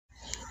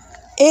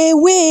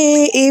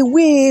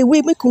Away,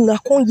 make una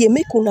come here,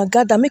 make una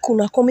gather, make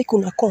una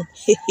come.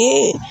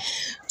 Hey.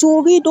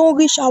 Tori don't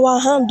reach our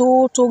hand,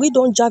 oh. Tori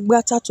don't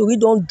jagbata, Tori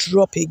don't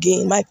drop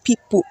again, my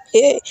people.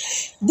 Hey,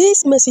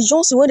 this message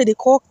Johnson when they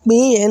call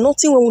me and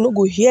nothing when we no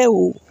go here,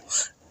 oh.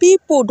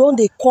 People don't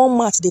they come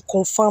out, they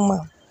confirm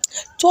am.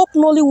 Top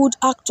Nollywood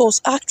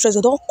actors, actresses,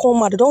 they don't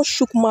come out, they don't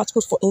shook mouth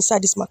put for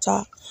inside this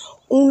matter.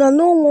 Una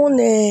no one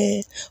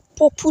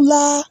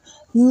popular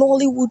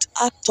Nollywood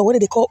actor, what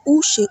they call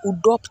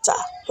Odoputa.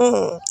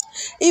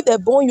 If they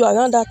born you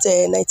around that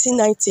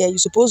 1990, you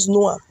supposed to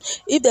know him.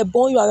 If they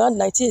born you around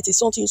 1980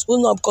 something, you supposed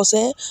to know him because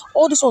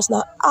all these ones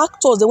now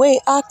actors, the way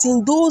they act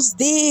in those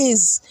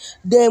days,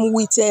 them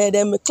with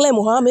them Claire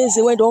Mohammed,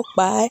 they went don't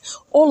buy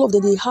all of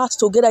them they act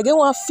together. Again,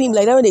 one film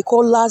like that when they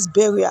call Last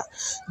Burial.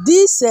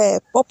 This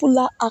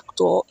popular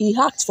actor, he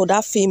act for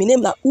that film. His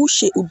name na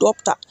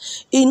Odoputa.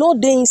 He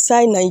not there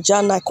inside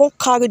Nigeria. I can't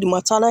carry the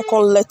matter. I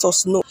can't let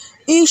us know.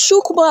 He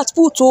shook mouth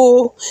put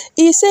oh.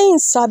 He saying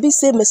sabi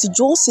say Mercy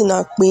Johnson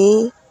and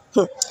Queen.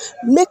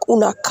 Make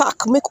una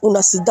cack, make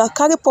una sit down,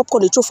 carry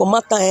popcorn the throw for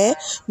matter,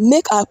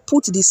 make I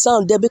put the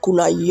sound there, make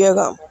una hear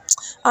am.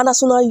 And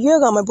as una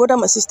hear am, my brother,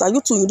 my sister,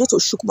 you too, you need to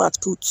shook mouth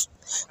put.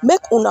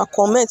 Make una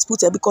comment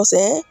put because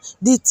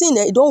the thing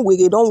it don't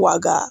wig, it don't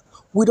waga.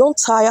 We don't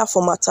tire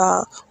for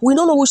matter. We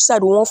don't know which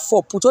side we want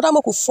for. Put whether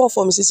make we fall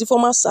for Mrs.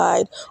 Ifeoma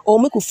side or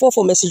make we fall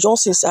for Mercy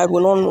Johnson side.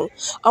 We don't know.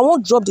 I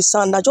won't drop the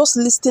sound. I just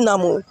listen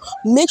am.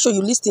 Make sure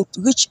you listen to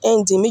which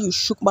ending. Make you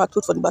shook back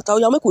put for the battle.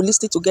 You make we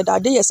listen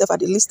together. They yourself at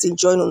the listing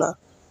join on. As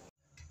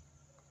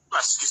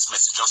this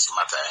Mercy Johnson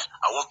matter,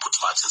 I won't put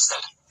Martin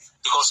said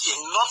because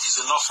enough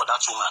is enough for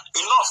that woman.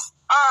 Enough.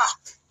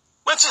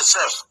 Waiting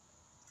self.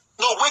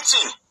 No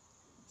waiting.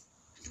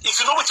 If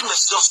you know what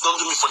Mercy Johnson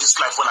don't do me for this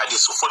life when I did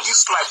so, for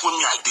this life when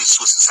me I did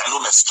so since I know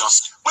Mercy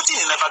Johnson, what did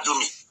he never do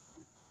me?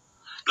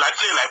 Like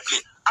play.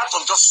 Out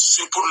of just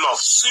simple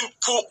love,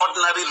 simple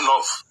ordinary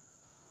love.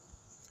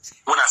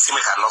 When I see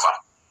make I love her,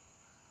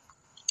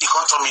 he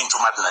can't turn me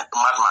into madman.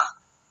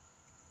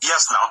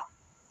 Yes now,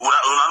 when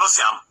I know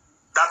see him,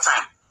 that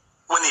time,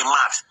 when he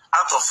mad,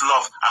 out of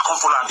love, I come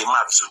follow him the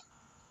mad too.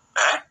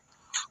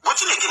 What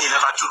did again he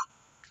never do?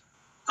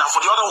 Now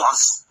for the other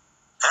ones,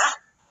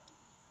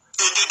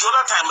 the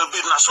other time,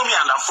 now show me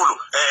and I follow.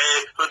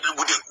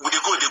 Would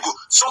they go?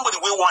 Somebody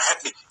will want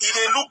help me. If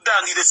they look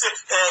down, if they say,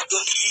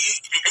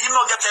 you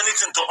not get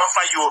anything to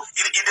offer you.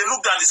 If they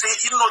look down, they say,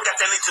 you not get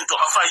anything to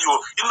offer you.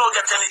 You not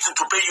get anything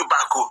to pay you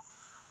back.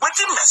 What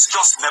did Mercy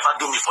just never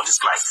do me for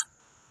this life?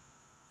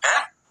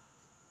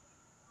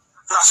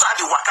 Now, so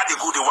the waka they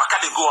go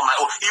on my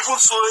own. Even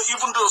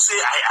though say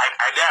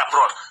I die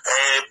abroad,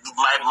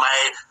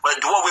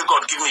 the one way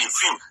God give me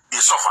film, they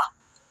suffer.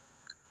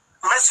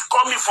 Mercy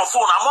call me for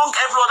phone among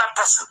every other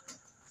person.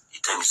 He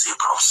tell me, say,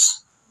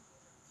 bros,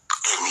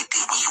 any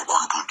day when you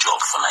want to do job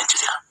for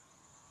Nigeria,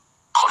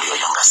 call your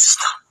younger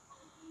sister.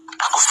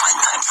 I will find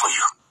time for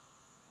you.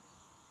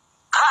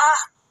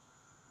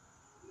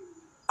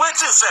 Wait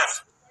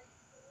yourself.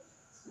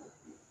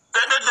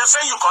 They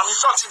say you come. In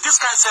short, this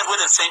kind of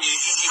way they say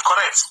you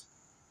correct.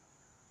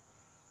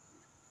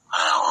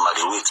 When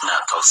they wait me,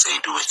 I talk, say you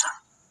do it.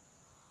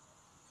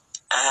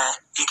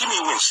 You give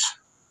me winch.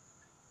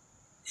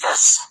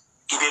 Yes.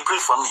 If they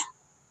pray for me,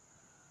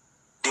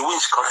 the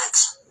winch correct.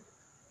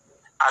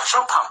 I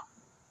chop them,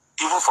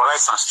 even for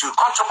rice and stew.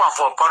 Come chop them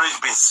for porridge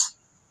beans.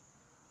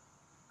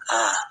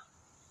 I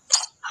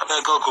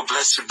beg God go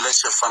bless you,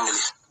 bless your family.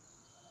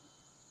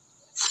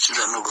 Your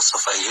children no go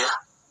suffer here.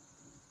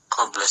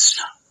 God bless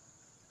you.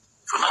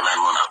 If you not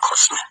like money,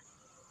 cost me.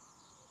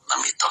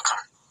 Let me talk.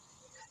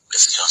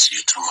 Mercy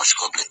Johnson, you too much.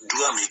 God bless. Do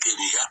them again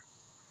here.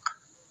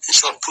 In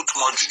short, put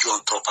more juju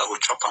on top. I will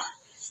chop them.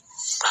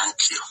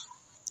 Thank you.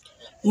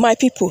 My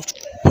people,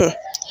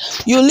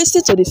 you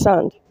listen to the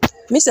sound.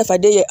 Mr.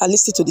 Fadeye, I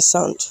listen to the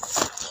sound.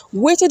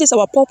 Wait till this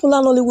our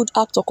popular Nollywood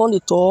actor come the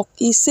talk.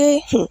 He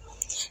say,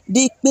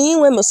 the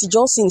queen when Mercy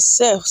Johnson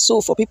self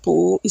so for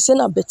people, he say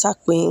na better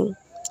queen.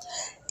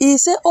 He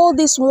say all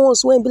these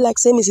ones when be like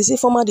say Mrs.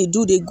 Ifeoma they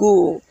do they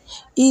go.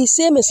 He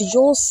say Mercy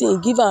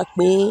Johnson give her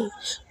queen.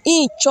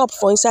 He chop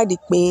for inside the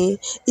queen.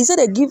 He said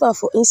they give her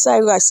for inside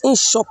rice. He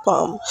shop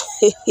am.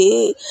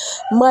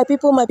 My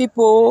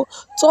people.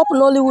 Top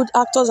Nollywood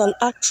actors and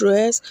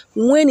actresses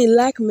when he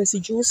like Mercy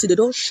Johnson, they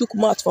don't shook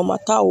mouth for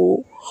matter.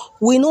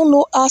 We don't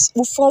know as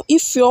from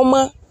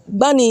Ifeoma.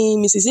 Bani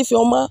Mrs.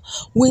 Ifeoma,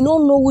 we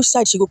don't know which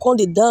side she go come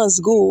the dance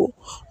go.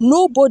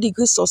 Nobody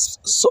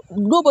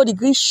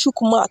agrees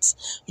shook mouth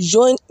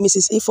join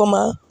Mrs.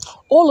 Ifeoma.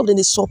 All of them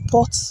they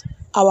support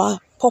our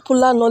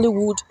popular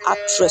Nollywood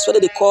actress. What do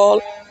they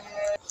call?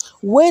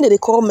 When they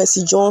call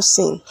Mercy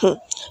Johnson?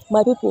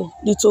 My people,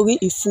 the story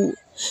is full.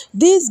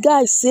 This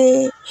guy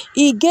say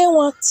he get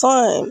one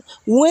time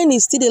when he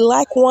still dey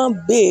like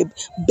one babe,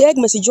 beg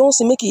Mercy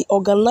Johnson make he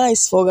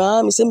organize for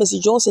am. He say Mercy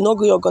Johnson no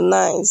gree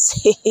organize.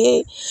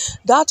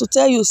 That to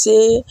tell you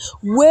say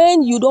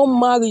when you don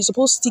marry, you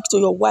suppose stick to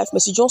your wife.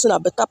 Mercy Johnson na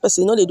better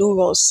person, no dey do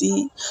wrong.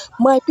 See,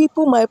 my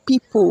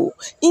people,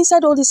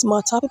 inside all this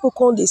matter, people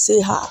come dey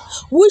say,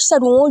 which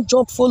side we wan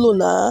jump follow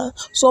na?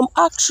 Some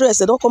actress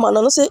they don come out.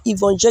 I know say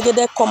Yvonne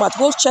Jegede come out.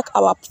 Go check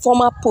our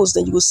former post,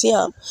 then you go see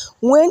am.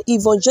 When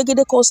Yvonne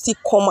Jegede come still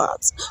come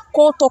out,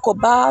 come talk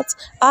about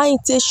how he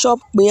take chop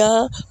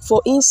kpiyan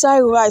for inside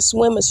rice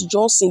when Mercy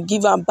Johnson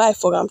give am buy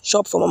for am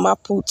chop for mama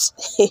put.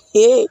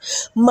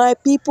 My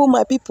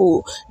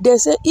people, they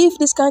say if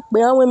this kind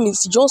kpiyan when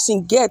Mercy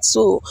Johnson get,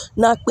 so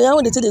na kpiyan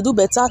when they say they do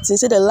better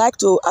things, say they like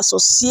to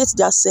associate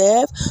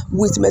themselves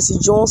with Mercy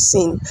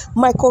Johnson.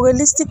 My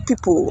correalistic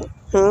people.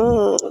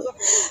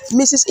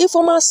 Mrs.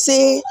 Ifoma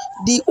say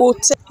the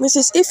hotel.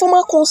 Mrs.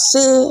 Ifoma come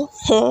say,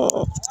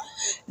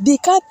 the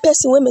kind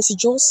person when Mercy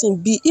Johnson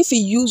be, if he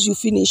use you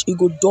finish, he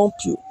go dump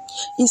you.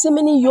 He say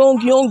many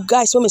young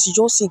guys when Mercy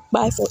Johnson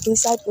buy for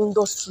inside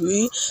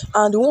industry,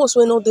 and the ones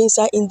when not the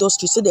inside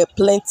industry say they're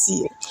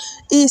plenty.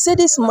 He say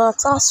this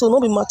matter, so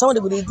no be matter what they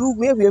go dey do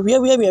where.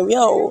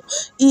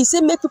 He say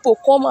make people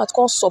come out,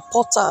 come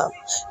support am.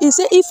 He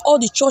say if all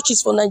the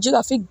churches for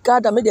Nigeria fit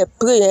gather, make they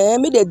pray,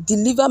 make they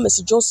deliver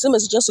Mercy Johnson.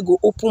 Mercy Johnson go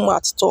open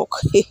mouth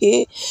talk.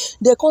 They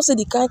come say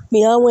the kind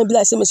kpiyan when be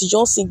like say Mercy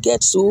Johnson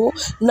get, so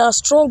now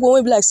strong one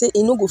when be like say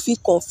he no go fit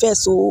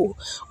confess, so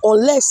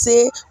unless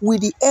say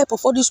with the help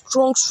of all this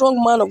strong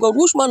man of God.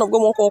 Which man of God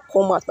won't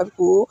come out, my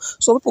people?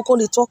 Some people come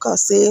dey talk and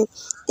say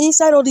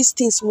inside all these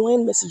things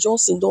when Mercy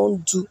Johnson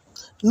don't do,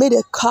 may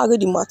they carry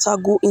the matter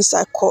go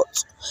inside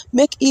court.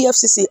 Make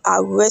EFCC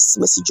arrest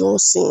Mercy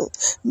Johnson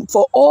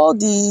for all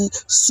the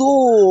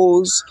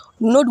souls.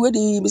 Not the way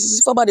the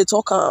Mrs. Ifaba they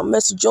talk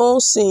Mercy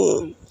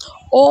Johnson,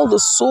 all the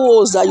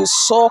souls that you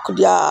suck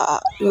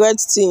their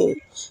red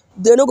thing,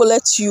 they're not gonna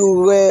let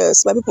you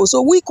rest, my people.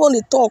 So we can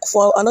talk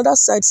for another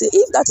side, say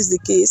if that is the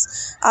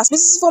case, as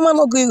Mrs. Ifaba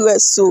not going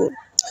rest, so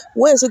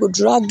when they go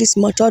drag this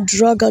matter,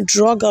 drag her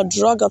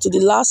to the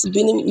last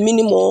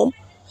minimum,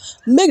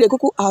 make the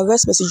cuckoo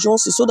arrest Mercy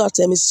Johnson so that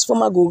Mrs.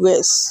 Ifaba go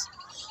rest.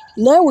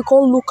 Now we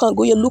can't look and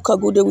go.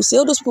 They will say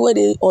all those people where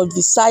they on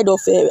the side of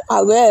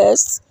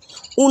arrest.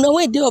 Una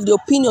way they of the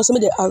opinion, say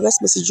they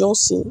arrest Mercy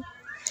Johnson.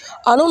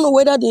 I don't know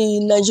whether the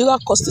Nigeria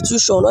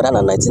Constitution, whether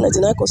the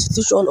 1999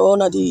 Constitution or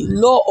the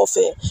law of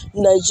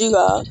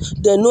Nigeria,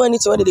 they know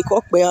anything whether they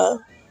call kpiyan.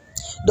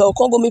 They'll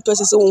come go meet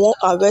person say we won't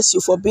arrest you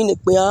for being a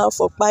kpiyan,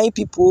 for buying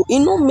people.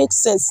 It don't make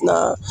sense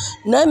now.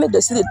 Now make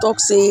the city talk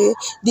say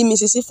the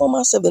Mrs.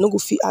 Ifoma self they no go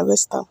fit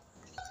arrest them.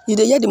 You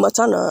dey hear the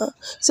matter now?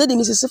 Say the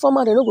Mrs.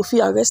 Ifoma they no go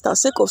fit arrest her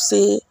sake of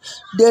say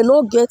they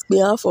no get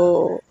kpiyan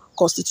for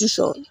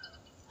Constitution.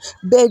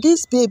 But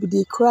this baby,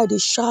 they cry, they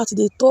shout,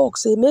 they talk,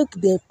 say make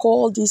them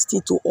call this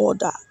thing to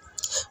order.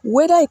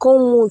 Whether I can't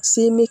want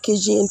say make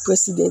KGN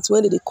president,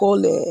 when they call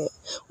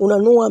una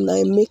know am na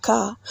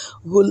Emeka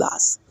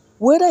rulers.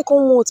 Whether I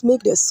can't want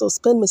make them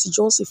suspend Mercy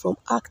Johnson from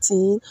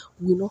acting,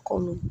 we not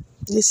come.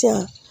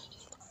 Listen,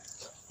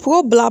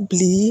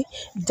 probably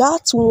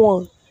that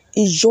one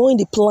is join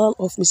the plan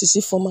of Mrs.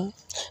 Ifoma.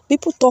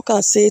 People talk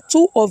and say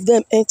two of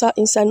them enter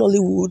inside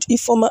Nollywood,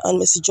 Ifoma and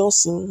Mercy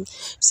Johnson.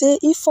 Say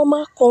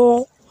Ifoma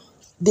come,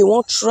 they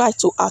won't try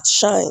to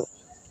outshine.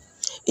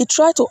 He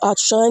tried to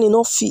outshine, he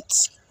not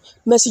fit.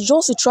 Mercy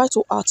Johnson tried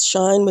to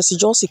outshine, Mercy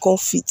Johnson can't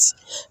fit.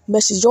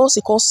 Mercy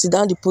Johnson can't sit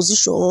down the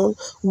position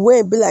where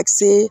it be like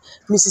say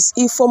Mrs.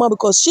 Ifoma,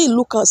 because she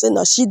look and say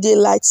now she dey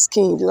light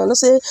skinned. And I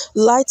say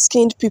light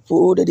skinned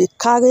people that they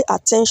carry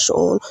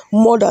attention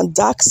more than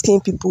dark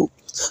skinned people.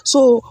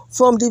 So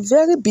from the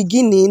very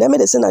beginning, I mean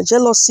they say na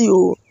jealousy.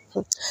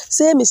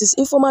 Say Mrs.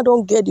 Ifoma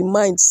don't get the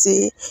mind,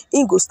 say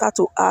he go start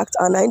to act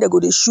and I go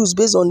the shoes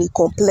based on the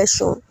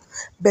complexion.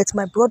 But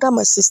my brother,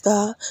 my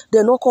sister,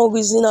 they're not come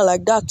reasoning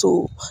like that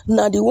too.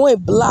 Now the one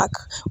black,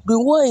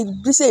 the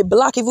one they say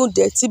black even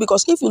dirty,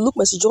 because if you look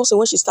Mercy Johnson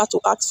when she start to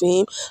act for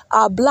him,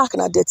 her black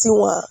and a dirty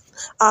one.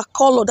 Her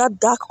color, that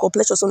dark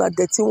complexion, so that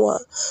dirty one.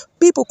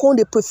 People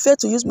they prefer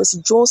to use Mercy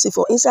Johnson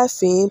for inside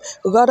fame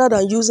rather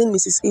than using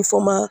Mrs.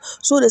 Ifoma.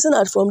 So they say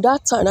that from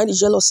that time, now the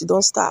jealousy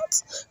don't start.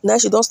 Now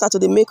she don't start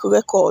to make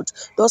record,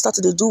 don't start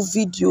to do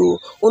video.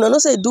 When I know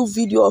say do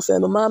video of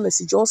Mama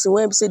Mercy Johnson,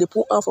 when they say they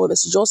put on for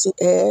Mercy Johnson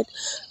head,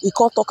 he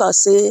can't talk and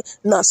say,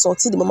 nah,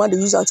 something the mama they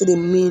use until they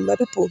mean. My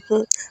people,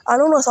 I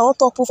don't know if I want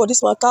to talk for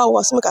this matter, or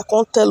I I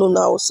can't tell you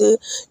now. Say,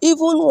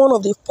 even one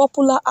of the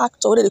popular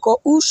actors they call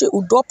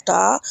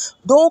Odoputa,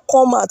 don't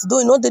come out, though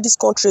you know this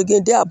country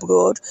again, they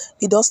abroad,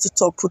 he does to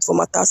talk put for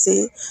matter,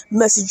 say,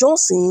 Mercy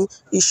Johnson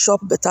is shop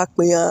better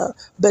kpiyan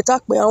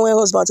when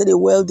husband say they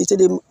wealthy,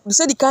 they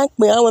say the kind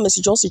kpiyan when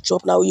Mercy Johnson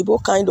chop now, you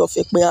both kind of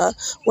kpiyan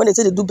when they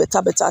say they do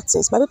better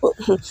things. My people,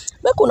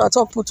 make una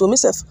talk put to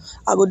myself,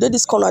 I go do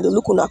this corner, they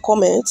look una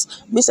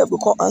comments, myself go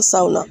call answer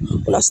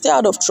una stay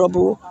out of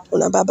trouble,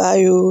 una bye bye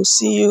you,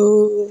 see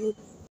you.